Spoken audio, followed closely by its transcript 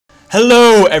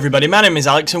Hello everybody, my name is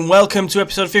Alex and welcome to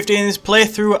episode 15 in this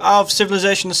playthrough of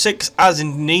Civilization 6 as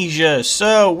Indonesia.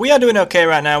 So, we are doing okay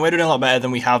right now, we're doing a lot better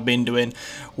than we have been doing.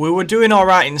 We were doing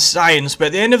alright in science, but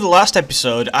at the end of the last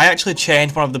episode, I actually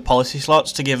changed one of the policy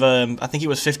slots to give, I think it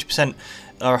was 50%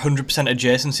 or 100%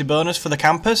 adjacency bonus for the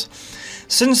campus.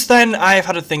 Since then, I've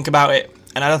had to think about it,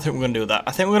 and I don't think we're going to do that.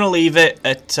 I think we're going to leave it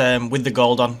at with the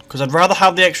gold on, because I'd rather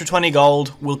have the extra 20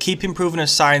 gold. We'll keep improving our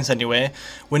science anyway.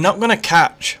 We're not going to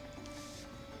catch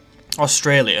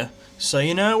Australia, so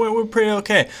you know we're pretty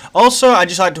okay. Also, I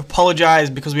just like to apologise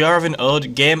because we are having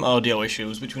game audio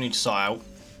issues which we need to sort out,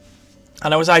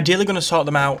 and I was ideally going to sort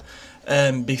them out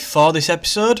before this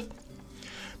episode,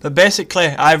 but basically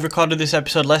I've recorded this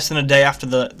episode less than a day after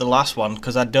the last one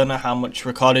because I don't know how much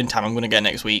recording time I'm going to get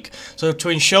next week. So to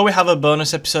ensure we have a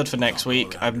bonus episode for next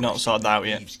week, I've not sorted that out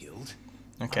yet.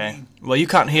 Okay, well you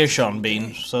can't hear Sean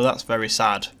Bean, so that's very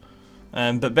sad.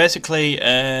 But basically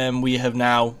we have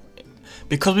now,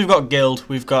 because we've got guild,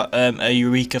 we've got a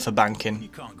Eureka for banking. You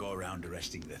can't go around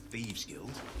arresting the Thieves Guild.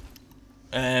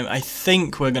 I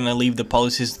think we're going to leave the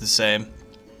policies the same.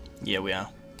 Yeah, we are.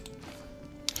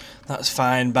 That's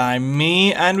fine by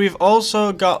me. And we've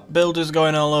also got builders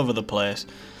going all over the place.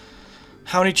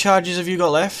 How many charges have you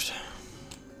got left?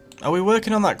 Are we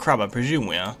working on that crab? I presume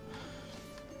we are.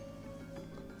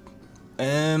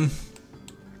 Who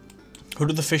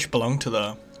do the fish belong to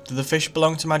though? Do the fish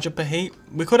belong to Majapahit?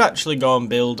 We could actually go and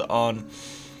build on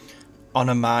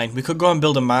a mine. We could go and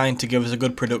build a mine to give us a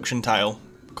good production tile.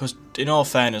 Because in all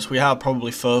fairness, we have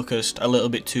probably focused a little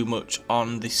bit too much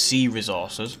on the sea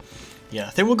resources. Yeah, I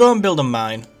think we'll go and build a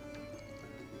mine.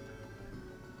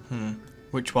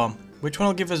 Which one? Which one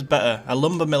will give us better? A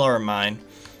lumber mill or a mine?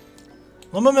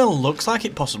 Lumber mill looks like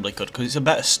it possibly could, because it's a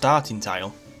better starting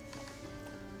tile.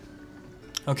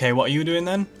 Okay, what are you doing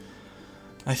then?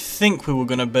 I think we were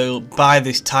going to buy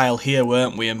this tile here,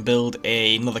 weren't we, and build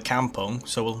another kampong,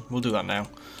 so we'll do that now.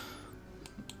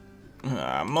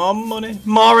 More money,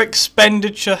 more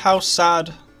expenditure, how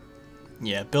sad.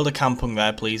 Yeah, build a kampong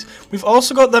there, please. We've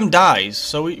also got them dyes,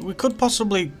 so we could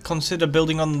possibly consider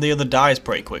building on the other dyes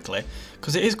pretty quickly,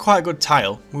 because it is quite a good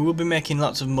tile. We will be making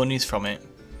lots of monies from it.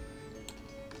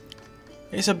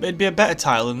 It'd be a better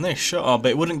tile than this, sure,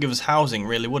 but it wouldn't give us housing,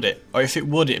 really, would it? Or if it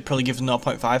would, it'd probably give us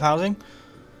 0.5 housing.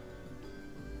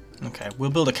 Okay, we'll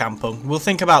build a kampong. We'll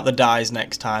think about the dyes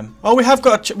next time. Oh,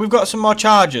 we've got some more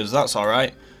charges. That's all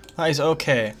right. That is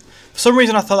okay. For some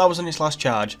reason, I thought that was on its last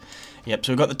charge. Yep.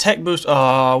 So we've got the tech boost.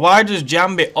 Oh, why does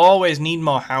Jambi always need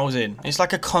more housing? It's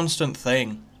like a constant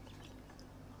thing.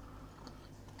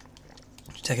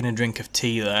 Just taking a drink of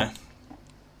tea there.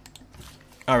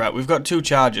 All right, we've got 2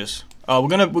 charges. Oh,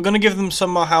 we're gonna give them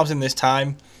some more housing this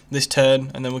turn,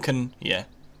 and then we can, yeah.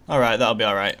 All right, that'll be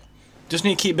all right. Just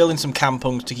need to keep building some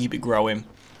kampongs to keep it growing.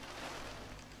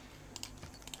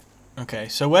 Okay,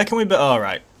 so where can we build?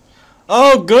 Alright.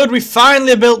 Oh, good, we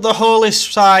finally built the holy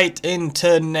site in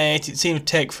turn 8. It seemed to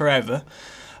take forever.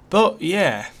 But,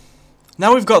 yeah.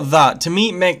 Now we've got that. To me,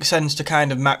 it makes sense to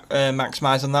kind of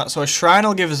maximise on that. So a shrine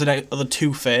will give us another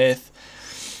 2 faith.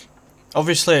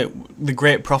 Obviously, the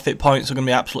great profit points are going to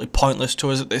be absolutely pointless to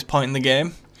us at this point in the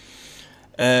game.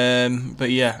 But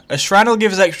yeah, a shrine will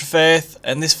give us extra faith,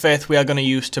 and this faith we are going to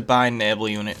use to buy naval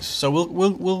units. So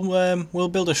we'll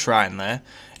build a shrine there.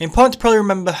 Important to probably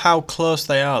remember how close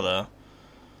they are, though.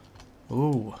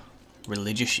 Ooh,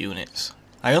 religious units.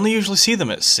 I only usually see them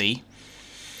at sea.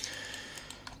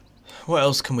 What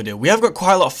else can we do? We have got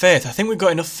quite a lot of faith. I think we've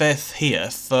got enough faith here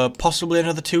for possibly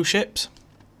another 2 ships.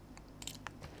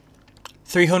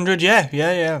 300,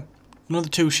 yeah. Another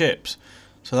 2 ships.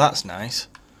 So that's nice.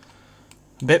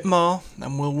 A bit more,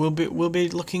 and we'll be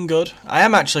looking good. I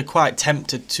am actually quite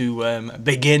tempted to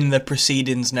begin the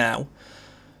proceedings now.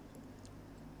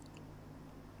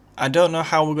 I don't know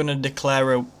how we're going to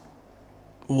declare a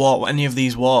war, any of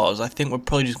these wars. I think we're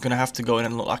probably just going to have to go in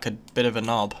and look like a bit of a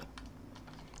knob.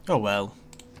 Oh well.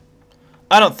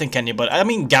 I don't think anybody. I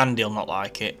mean, Gandhi will not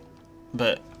like it,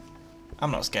 but I'm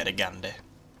not scared of Gandhi.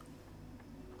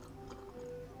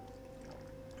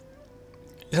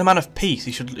 He's a man of peace.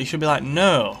 He should be like,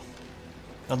 no.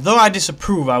 Although I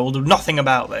disapprove, I will do nothing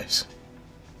about this.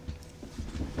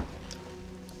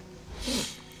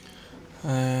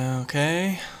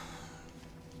 Okay.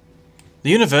 The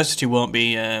university won't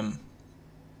be.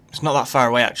 It's not that far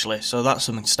away actually, so that's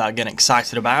something to start getting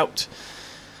excited about.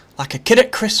 Like a kid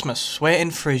at Christmas,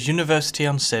 waiting for his university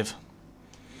on Civ.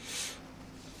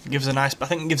 Gives a nice, I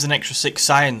think it gives an extra 6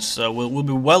 science, so we'll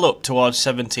be well up towards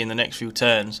 70 in the next few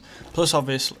turns. Plus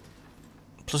obviously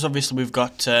we've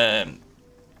got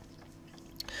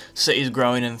cities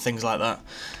growing and things like that.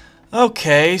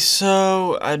 Okay,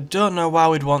 so I don't know why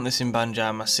we'd want this in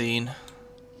Banjarmasin.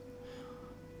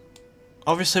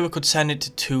 Obviously we could send it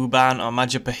to Tuban or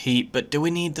Majapahit, but do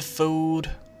we need the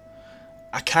food?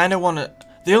 I kind of want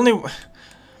to...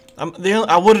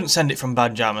 I wouldn't send it from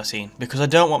Banjarmasin, because I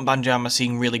don't want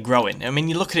Banjarmasin really growing. I mean,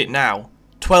 you look at it now,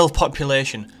 12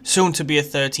 population, soon to be a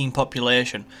 13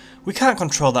 population. We can't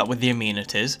control that with the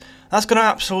amenities. That's going to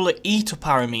absolutely eat up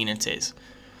our amenities.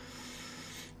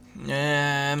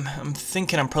 I'm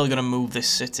thinking I'm probably going to move this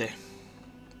city.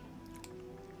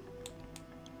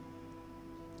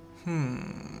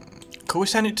 Could we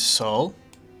send it to Seoul?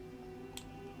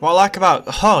 What I like about...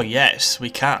 Oh, yes, we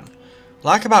can.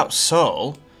 What I like about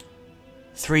Seoul,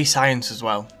 3 science as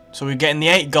well. So we're getting the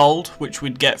 8 gold, which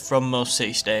we'd get from most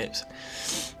city-states.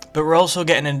 But we're also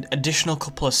getting an additional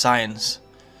couple of science.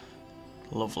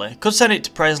 Lovely. Could send it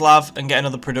to Preslav and get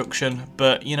another production,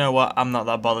 but you know what? I'm not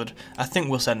that bothered. I think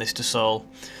we'll send this to Seoul.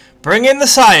 Bring in the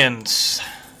science!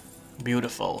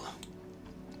 Beautiful.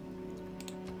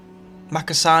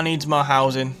 Makassar needs more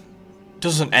housing.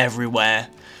 Doesn't everywhere.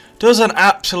 Doesn't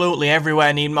absolutely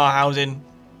everywhere need more housing.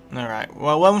 Alright,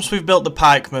 well once we've built the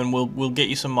pikemen, we'll get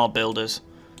you some more builders.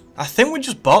 I think we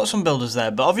just bought some builders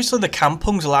there, but obviously the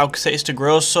kampungs allow cities to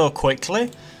grow so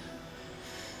quickly.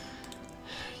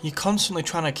 You're constantly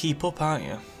trying to keep up, aren't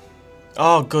you?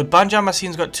 Oh, good.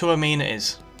 Banjarmasin's got 2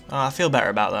 amenities. Oh, I feel better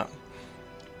about that.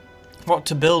 What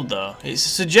to build, though? It's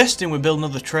suggesting we build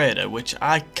another trader, which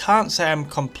I can't say I'm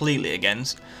completely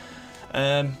against.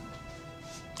 I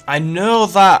know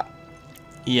that...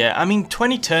 Yeah, I mean,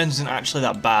 20 turns isn't actually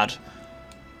that bad.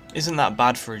 Isn't that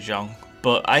bad for a Zhong.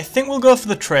 But I think we'll go for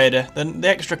the trader. Then the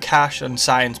extra cash and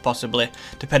science, possibly,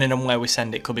 depending on where we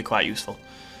send it, could be quite useful.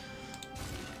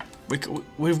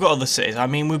 We've got other cities. I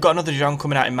mean, we've got another Zhong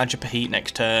coming out in Majapahit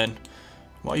next turn.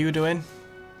 What are you doing?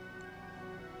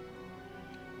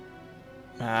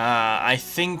 I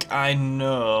think I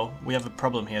know. We have a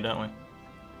problem here, don't we?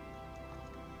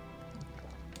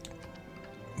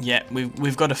 Yeah,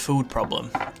 we've got a food problem.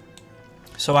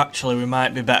 So actually, we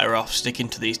might be better off sticking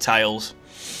to these tiles.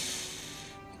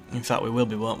 In fact, we will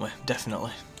be, won't we?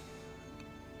 Definitely.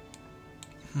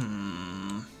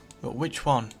 But which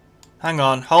one? Hang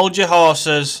on, hold your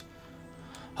horses.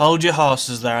 Hold your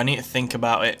horses there, I need to think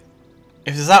about it.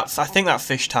 If there's that, I think that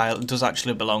fish tile does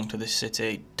actually belong to this city.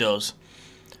 It does.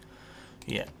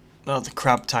 Yeah. Oh, the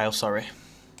crab tile, sorry.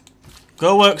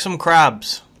 Go work some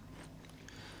crabs.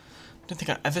 I don't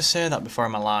think I'd ever say that before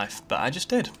in my life, but I just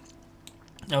did.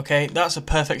 Okay, that's a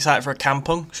perfect site for a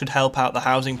kampung. Should help out the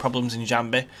housing problems in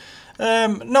Jambi.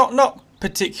 Not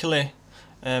particularly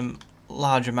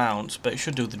large amounts, but it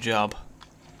should do the job.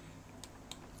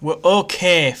 We're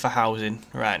okay for housing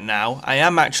right now. I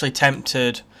am actually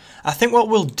tempted. I think what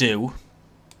we'll do...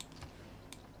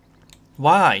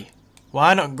 Why?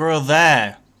 Why not grow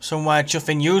there? Somewhere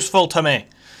chuffing useful to me.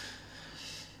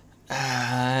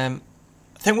 I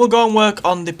think we'll go and work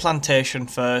on the plantation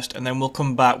first, and then we'll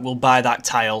come back, we'll buy that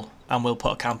tile, and we'll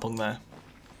put a kampung there.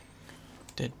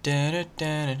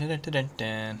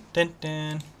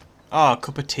 Oh, a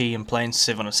cup of tea and playing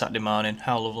Civ on a Saturday morning.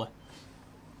 How lovely.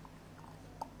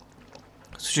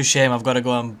 Such a shame I've got to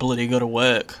go and bloody go to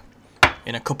work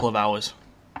in a couple of hours.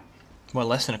 Well,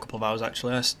 less than a couple of hours,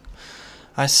 actually.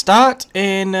 I start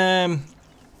in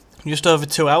just over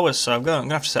 2 hours, so I'm going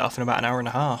to have to set off in about an hour and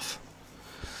a half.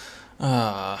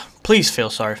 Please feel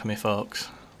sorry for me, folks.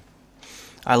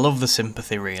 I love the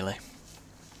sympathy, really.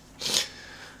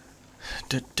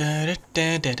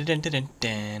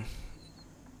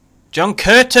 John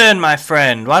Curtin, my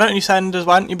friend. Why don't you send us?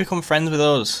 Why don't you become friends with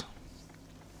us?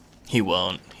 He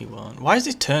won't. He won't. Why is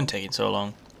this turn taking so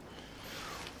long?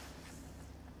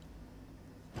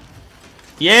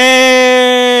 Yay!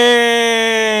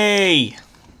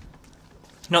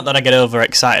 Not that I get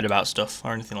overexcited about stuff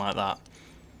or anything like that.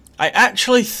 I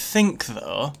actually think,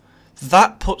 though,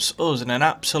 that puts us in an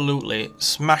absolutely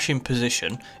smashing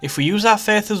position, if we use our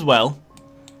faith as well,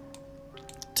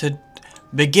 to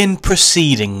begin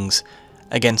proceedings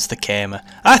against the Kama.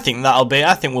 I think that'll be.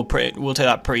 I think we'll take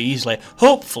that pretty easily.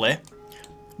 Hopefully,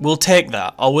 we'll take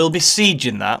that, or we'll be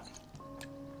sieging that,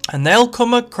 and they'll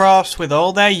come across with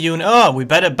all their units. Oh, we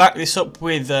better back this up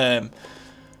with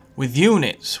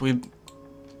units.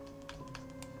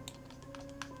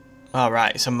 All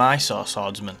right, it's a Mysore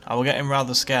swordsman. I will get him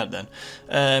rather scared then.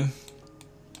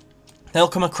 They'll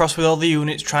come across with all the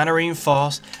units trying to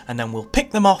reinforce, and then we'll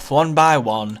pick them off one by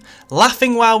one,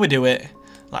 laughing while we do it.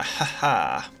 Like,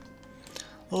 haha.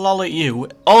 Lol at you.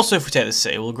 Also, if we take the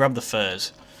city, we'll grab the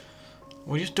furs.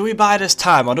 Do we buy this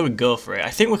time, or do we go for it? I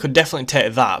think we could definitely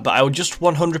take that, but I would just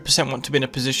 100% want to be in a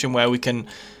position where we can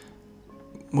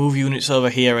move units over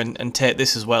here and take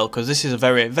this as well, because this is a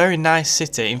very, very nice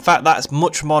city. In fact, that's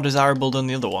much more desirable than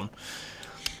the other one.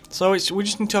 So we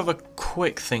just need to have a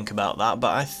quick think about that,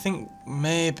 but I think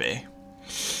maybe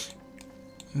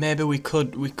we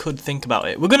could think about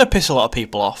it. We're going to piss a lot of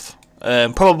people off.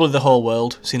 Probably the whole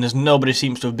world, seeing as nobody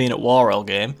seems to have been at war all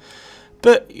game.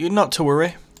 But you're not to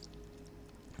worry.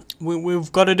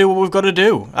 We've got to do what we've got to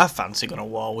do. I fancy going to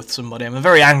war with somebody. I'm a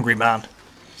very angry man.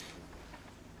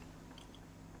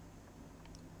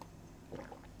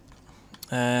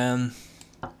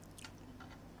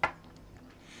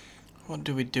 What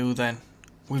do we do then?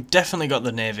 We've definitely got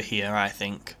the navy here, I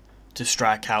think, to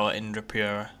strike out at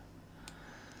Indrapura.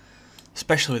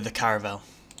 Especially with the caravel.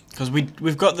 Because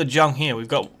we've got the Jong here, we've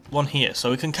got one here,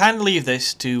 so we can kind of leave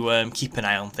this to keep an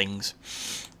eye on things.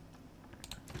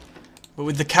 But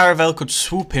with the caravel could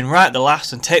swoop in right at the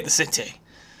last and take the city.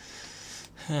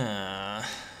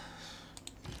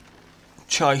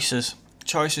 Choices.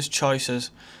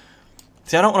 Choices.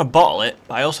 See, I don't want to bottle it,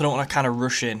 but I also don't want to kind of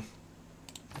rush in.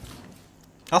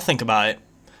 I'll think about it.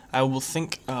 I will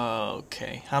think...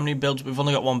 okay, how many builds? We've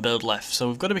only got one build left, so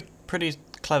we've got to be pretty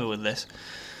clever with this.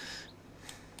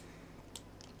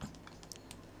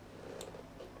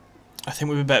 I think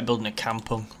we'd be better building a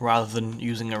kampung rather than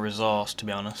using a resource, to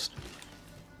be honest.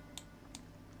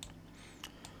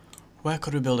 Where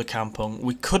could we build a kampung?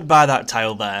 We could buy that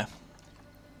tile there.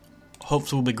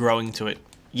 Hopefully we'll be growing to it.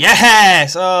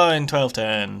 Yes! Oh, in 12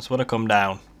 turns. What a come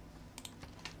down.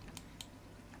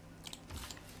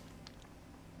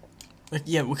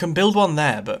 Yeah, we can build one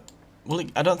there, but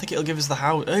I don't think it'll give us the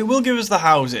house. It will give us the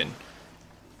housing.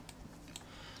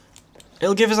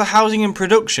 It'll give us a housing in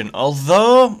production,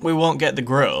 although we won't get the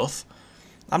growth.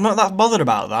 I'm not that bothered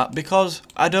about that because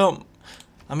I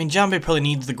mean, Jambi probably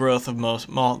needs the growth of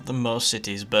more than most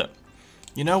cities, but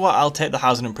you know what? I'll take the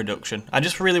housing in production. I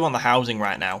just really want the housing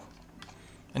right now.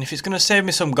 And if it's going to save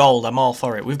me some gold, I'm all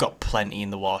for it. We've got plenty in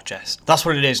the war chest. That's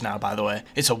what it is now, by the way.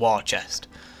 It's a war chest.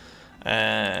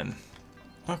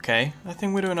 Okay, I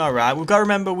think we're doing alright. We've got to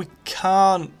remember we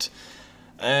can't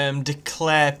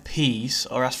declare peace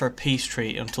or ask for a peace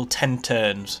treaty until 10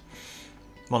 turns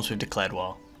once we've declared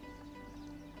war.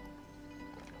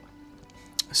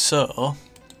 So,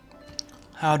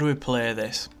 how do we play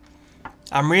this?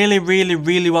 I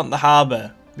really want the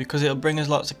harbour because it'll bring us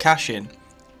lots of cash in.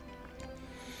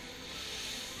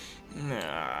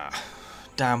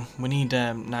 Damn, we need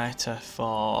niter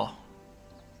for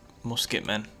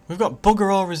musketmen. We've got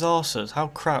bugger all resources. How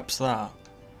crap's that?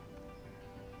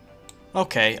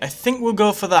 Okay, I think we'll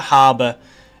go for the harbour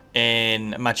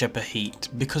in Majapahit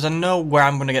because I know where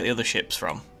I'm going to get the other ships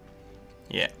from.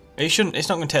 Yeah, it's not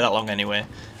going to take that long anyway.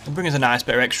 It'll bring us a nice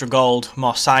bit of extra gold,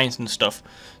 more science and stuff,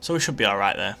 so we should be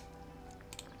alright there.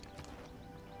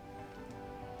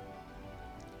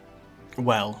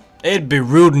 Well, it'd be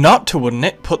rude not to, wouldn't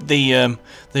it? Put the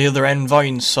other envoy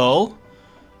in Seoul.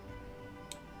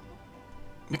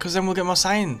 Because then we'll get more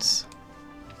science.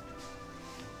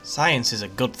 Science is a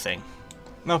good thing.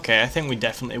 Okay, I think we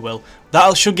definitely will.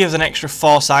 That should give us an extra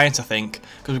 4 science, I think.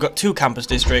 Because we've got 2 campus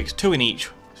districts, 2 in each.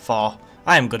 4.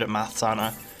 I am good at maths,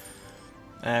 aren't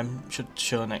I? Should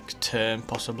show next turn,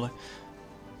 possibly.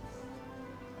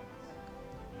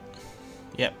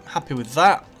 Yep, happy with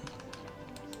that.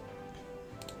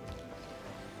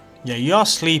 Yeah, you're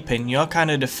sleeping. You're kind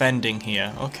of defending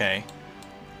here. Okay.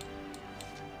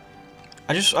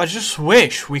 I just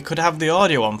wish we could have the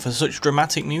audio on for such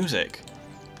dramatic music.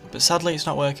 But sadly it's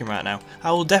not working right now.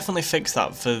 I will definitely fix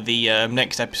that for the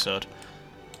next episode.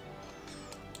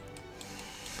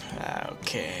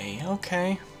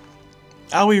 Okay.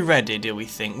 Are we ready, do we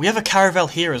think? We have a caravel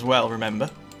here as well, remember?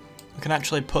 We can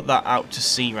actually put that out to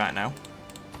sea right now.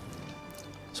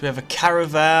 So we have a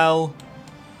caravel.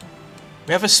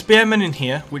 We have a spearman in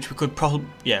here, which we could probably...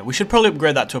 Yeah, we should probably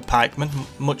upgrade that to a pikeman.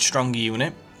 Much stronger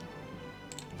unit.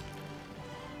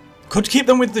 Could keep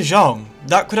them with the Zhong.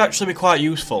 That could actually be quite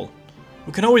useful.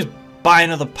 We can always buy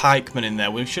another pikeman in there.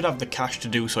 We should have the cash to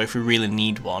do so if we really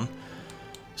need one.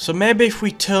 So maybe if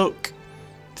we took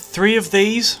 3 of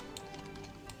these.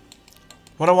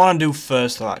 What I want to do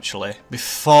first though, actually,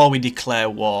 before we declare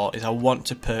war, is I want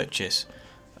to purchase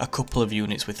a couple of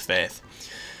units with faith.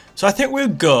 So I think we'll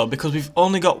go because we've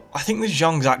only got... I think the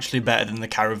Zhong's actually better than the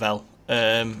caravel.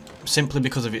 Simply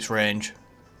because of its range.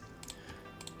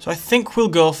 So I think we'll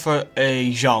go for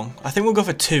a Zhong. I think we'll go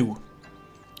for 2.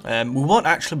 We won't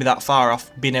actually be that far off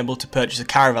being able to purchase a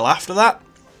caravel after that.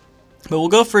 But we'll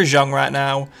go for a Zhong right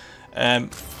now.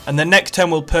 And then next turn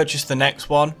we'll purchase the next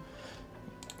one.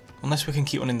 Unless we can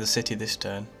keep one in the city this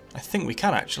turn. I think we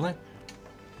can actually.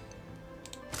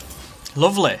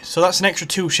 Lovely. So that's an extra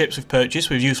 2 ships we've purchased.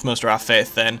 We've used most of our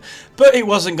faith then. But it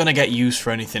wasn't going to get used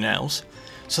for anything else.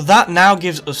 So that now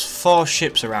gives us 4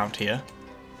 ships around here.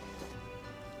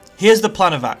 Here's the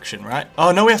plan of action, right?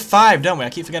 Oh, no, we have 5, don't we? I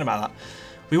keep forgetting about that.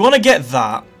 We want to get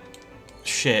that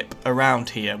ship around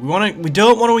here. We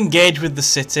don't want to engage with the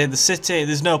city. The city,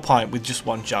 there's no point with just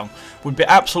one Zhong. We'd be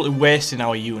absolutely wasting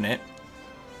our unit.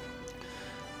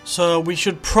 So we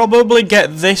should probably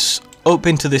get this up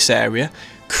into this area.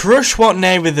 Crush what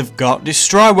navy they've got,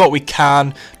 destroy what we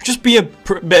can, just be a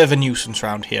bit of a nuisance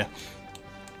around here.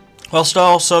 Whilst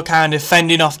also kind of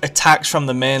fending off attacks from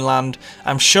the mainland.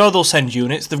 I'm sure they'll send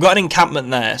units. They've got an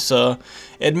encampment there, so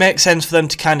it makes sense for them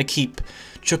to kind of keep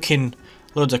chucking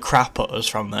loads of crap at us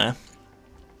from there.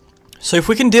 So if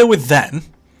we can deal with them,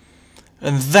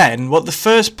 and then what the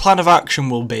first plan of action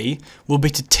will be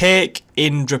to take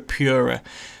Indrapura.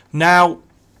 Now,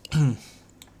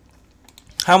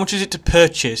 how much is it to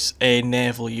purchase a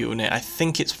naval unit? I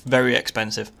think it's very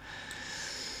expensive.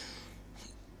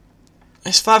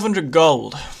 It's 500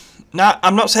 gold. Now,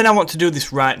 I'm not saying I want to do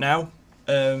this right now.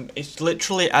 It's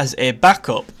literally as a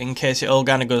backup in case it all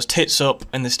kind of goes tits up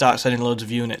and they start sending loads of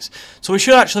units. So we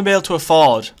should actually be able to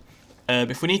afford,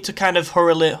 if we need to kind of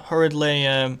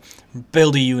hurriedly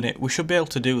build a unit, we should be able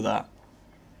to do that.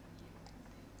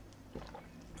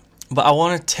 But I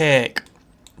want to take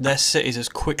their cities as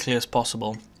quickly as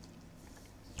possible.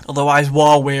 Otherwise,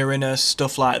 war weariness,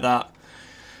 stuff like that.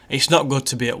 It's not good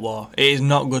to be at war. It is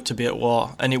not good to be at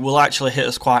war. And it will actually hit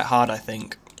us quite hard, I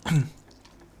think.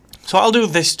 So what I'll do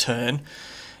this turn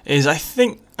is I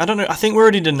think we're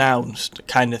already denounced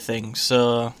kind of thing.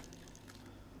 So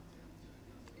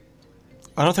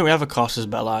I don't think we have a casus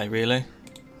belli, really.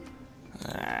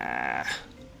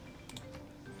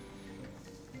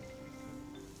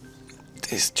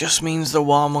 This just means the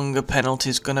warmonger penalty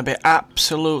is going to be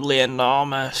absolutely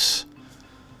enormous.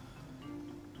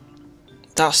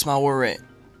 That's my worry.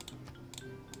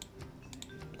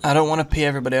 I don't want to pee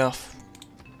everybody off.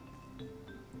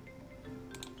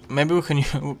 Maybe we can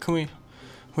we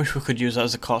wish we could use that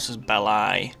as a casus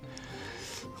belli.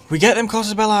 We get them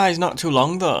casus belli not too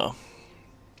long though.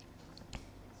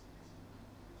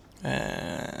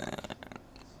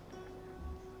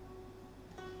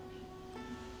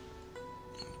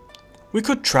 We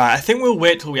could try. I think we'll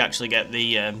wait till we actually get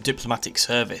the diplomatic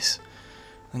service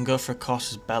and go for a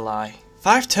casus belli.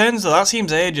 5 turns though, that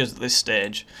seems ages at this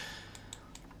stage.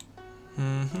 We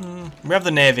have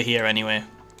the navy here anyway,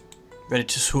 ready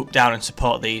to swoop down and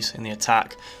support these in the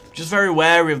attack. Just very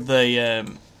wary of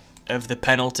the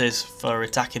penalties for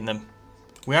attacking them.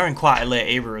 We are in quite a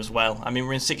late era as well. I mean,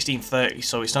 we're in 1630,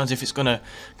 so it's not as if it's going to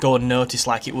go unnoticed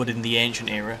like it would in the ancient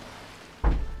era.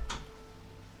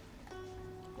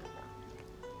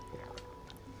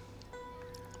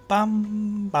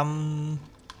 Bam, bam.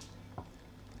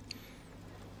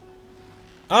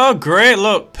 Oh, great,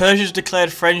 look. Persia's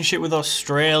declared friendship with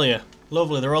Australia.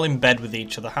 Lovely, they're all in bed with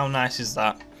each other. How nice is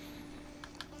that?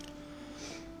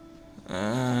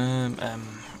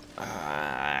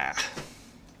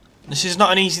 This is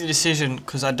not an easy decision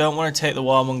because I don't want to take the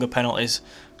warmonger penalties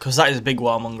because that is a big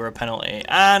warmonger penalty.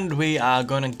 And we are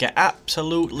going to get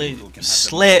absolutely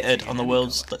slated on the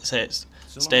world stage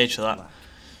for that.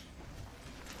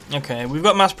 Okay, we've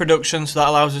got mass production, so that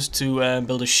allows us to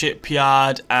build a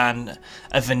shipyard and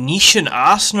a Venetian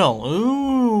arsenal.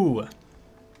 Ooh!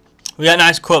 We got a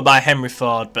nice quote by Henry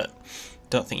Ford, but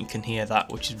don't think you can hear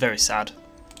that, which is very sad.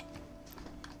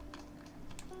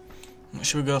 What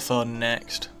should we go for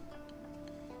next?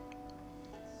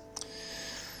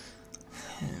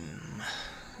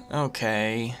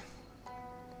 Okay.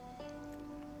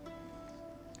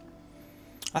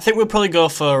 I think we'll probably go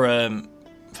for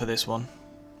this one.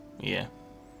 Yeah.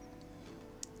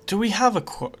 Do we have a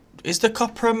is the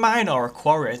copper a mine or a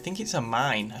quarry? I think it's a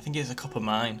mine. I think it's a copper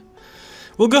mine.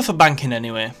 We'll go for banking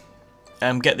anyway.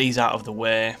 Get these out of the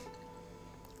way.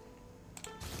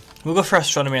 We'll go for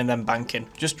astronomy and then banking.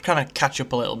 Just kind of catch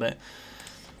up a little bit.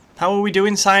 How are we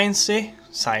doing sciencey?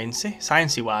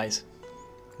 Sciencey wise.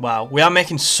 Wow, we are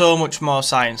making so much more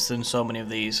science than so many of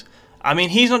these. I mean,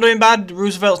 he's not doing bad.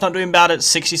 Roosevelt's not doing bad at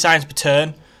 60 science per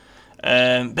turn.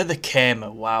 But the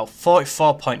Kamer, wow,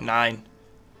 44.9.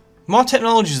 More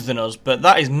technologies than us, but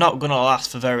that is not going to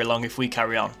last for very long if we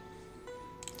carry on.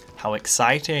 How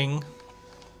exciting.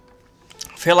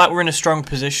 I feel like we're in a strong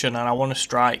position and I want to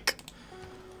strike.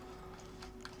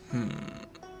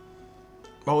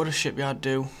 What would a shipyard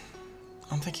do?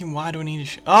 I'm thinking, why do we need a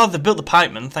ship? Oh, they built the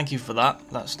pikeman. Thank you for that.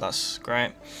 That's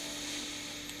great.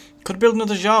 Could build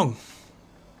another Zhong.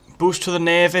 Boost to the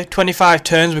navy. 25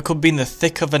 turns. We could be in the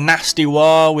thick of a nasty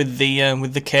war with the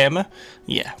Kamer.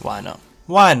 Yeah, why not?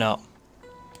 Why not?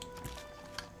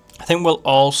 I think we'll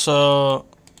also.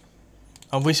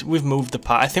 Oh, we've moved the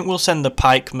pike. I think we'll send the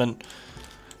pikeman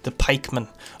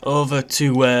over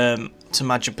to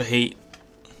Majapahit.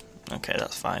 Okay,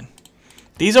 that's fine.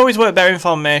 These always work better in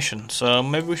formation, so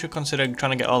maybe we should consider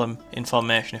trying to get all them in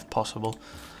formation if possible.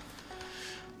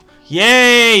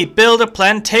 Yay! Build a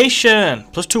plantation!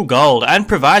 Plus 2 gold, and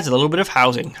provides a little bit of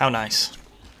housing. How nice.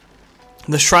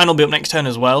 The shrine will be up next turn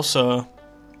as well, so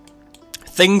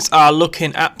things are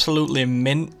looking absolutely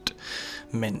mint.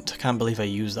 Mint. I can't believe I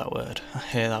used that word. I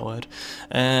hate that word.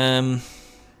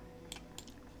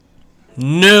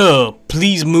 No!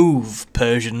 Please move,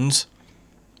 Persians.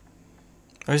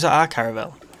 Or is that our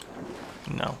caravel?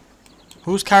 No.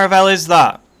 Whose caravel is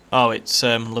that? Oh, it's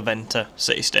Leventa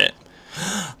city-state.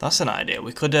 That's an idea.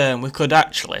 We could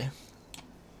actually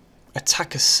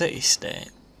attack a city-state.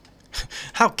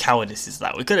 How cowardice is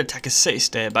that? We could attack a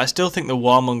city-state, but I still think the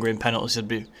warmongering penalties would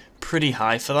be pretty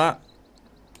high for that.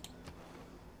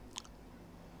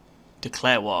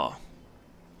 Declare war.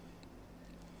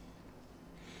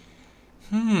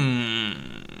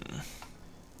 I'm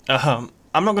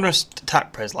not going to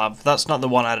attack Preslav. That's not the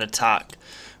one I'd attack.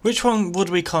 Which one would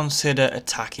we consider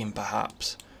attacking,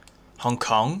 perhaps? Hong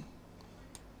Kong?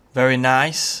 Very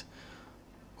nice.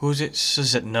 Who's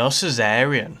it? No,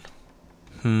 Caesarian.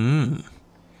 I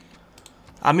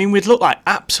mean, we'd look like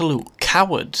absolute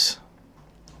cowards.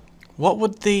 What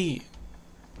would the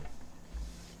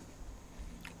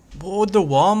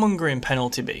warmongering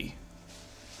penalty be?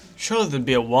 Surely there'd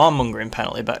be a warmongering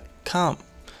penalty, but can't.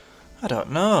 I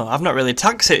don't know. I've not really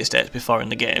attacked city-states before in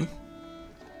the game.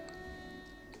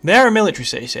 They are a military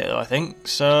city-state though, I think.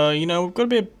 So, you know, we've got to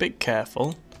be a bit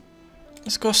careful.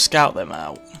 Let's go scout them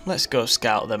out. Let's go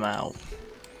scout them out.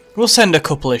 We'll send a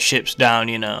couple of ships down,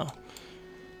 you know.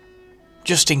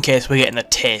 Just in case we're getting a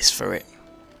taste for it.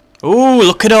 Ooh,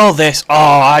 look at all this. Oh,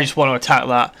 I just want to attack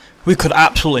that. We could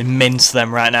absolutely mince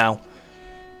them right now.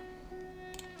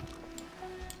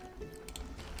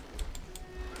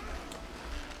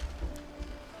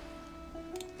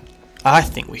 I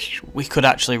think we could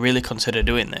actually really consider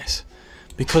doing this,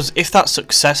 because if that's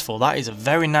successful, that is a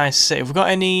very nice city. Have we got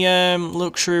any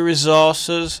luxury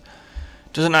resources?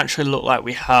 Doesn't actually look like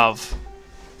we have.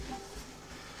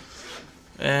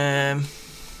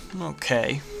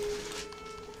 Okay.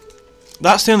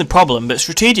 That's the only problem, but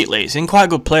strategically it's in quite a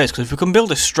good place, because if we can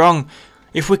build a strong...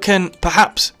 If we can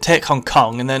perhaps take Hong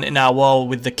Kong, and then in our war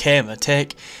with the Kamer,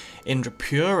 take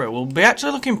Indrapura, we'll be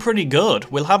actually looking pretty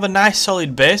good. We'll have a nice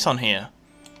solid base on here.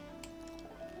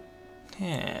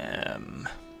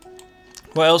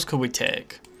 What else could we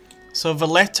take? So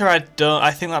Valletta,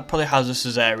 I think that probably has a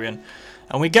Caesarian.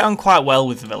 And we get on quite well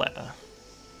with Valletta.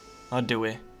 Or do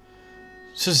we?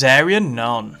 Caesarian?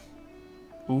 None.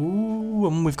 Ooh,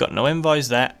 and we've got no envoys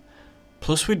there.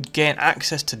 Plus we'd gain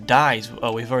access to dies.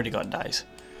 Oh, we've already got dies.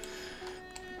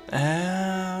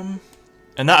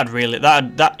 And that'd really,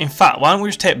 in fact, why don't we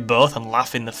just take both and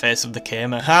laugh in the face of the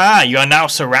Kamer? Ha! You are now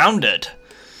surrounded!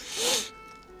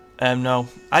 No.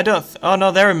 I don't, oh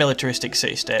no, they're a militaristic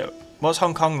city-state. What's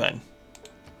Hong Kong then?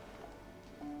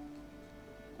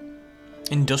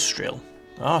 Industrial.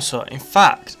 Oh, so, in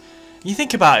fact, you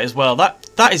think about it as well,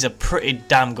 that is a pretty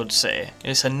damn good city.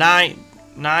 It's a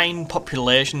 9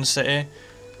 population city.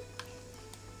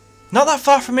 Not that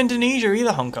far from Indonesia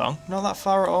either, Hong Kong. Not that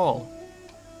far at all.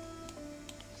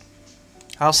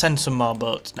 I'll send some more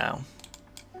boats now.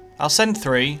 I'll send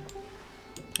 3.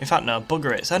 In fact, no,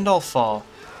 bugger it. Send all 4.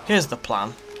 Here's the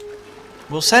plan.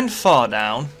 We'll send 4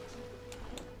 down.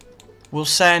 We'll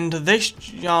send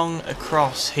this young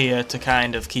across here to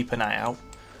kind of keep an eye out.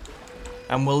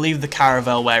 And we'll leave the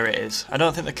caravel where it is. I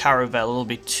don't think the caravel will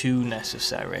be too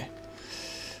necessary.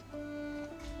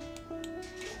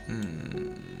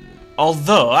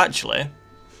 Although, actually,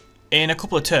 in a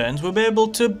couple of turns, we'll be able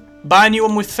to buy a new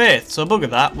one with faith. So bugger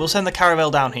that. We'll send the caravel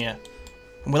down here.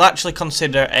 And we'll actually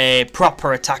consider a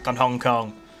proper attack on Hong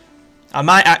Kong. I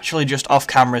might actually just off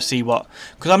camera see what,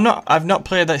 because I've not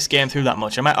played this game through that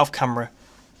much. I might off camera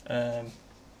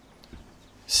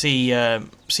see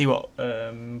what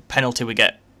penalty we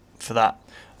get for that.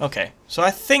 Okay, so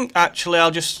I think actually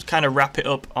I'll just kind of wrap it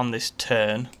up on this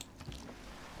turn,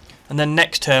 and then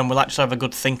next turn we'll actually have a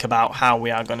good think about how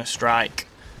we are going to strike.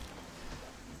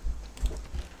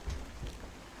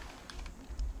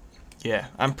 Yeah,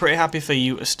 I'm pretty happy for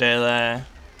you to stay there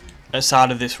aside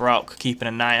of this rock, keeping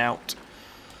an eye out.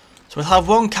 So we'll have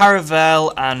 1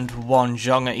 caravel and 1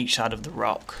 zhong at each side of the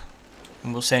rock,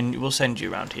 and we'll send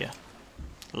you around here.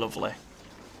 Lovely.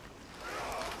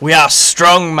 We are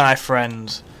strong, my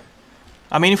friends.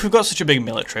 I mean, if we've got such a big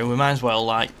military, we might as well,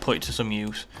 like, put it to some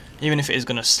use. Even if it is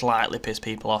going to slightly piss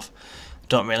people off.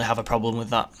 Don't really have a problem with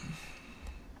that.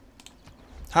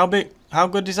 How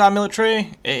good is our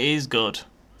military? It is good.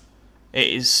 It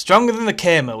is stronger than the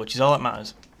Kama, which is all that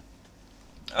matters.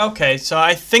 Okay, so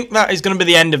I think that is going to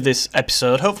be the end of this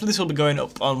episode. Hopefully this will be going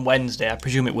up on Wednesday. I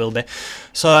presume it will be.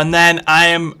 So, and then I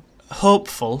am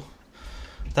hopeful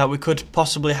that we could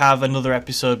possibly have another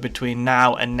episode between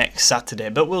now and next Saturday.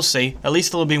 But we'll see. At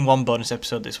least there will be one bonus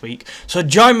episode this week. So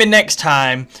join me next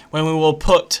time when we will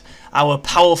put our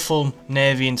powerful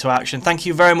navy into action. Thank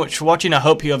you very much for watching. I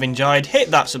hope you have enjoyed. Hit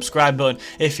that subscribe button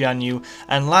if you are new.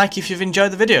 And like if you've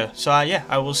enjoyed the video. So yeah,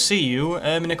 I will see you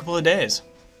in a couple of days.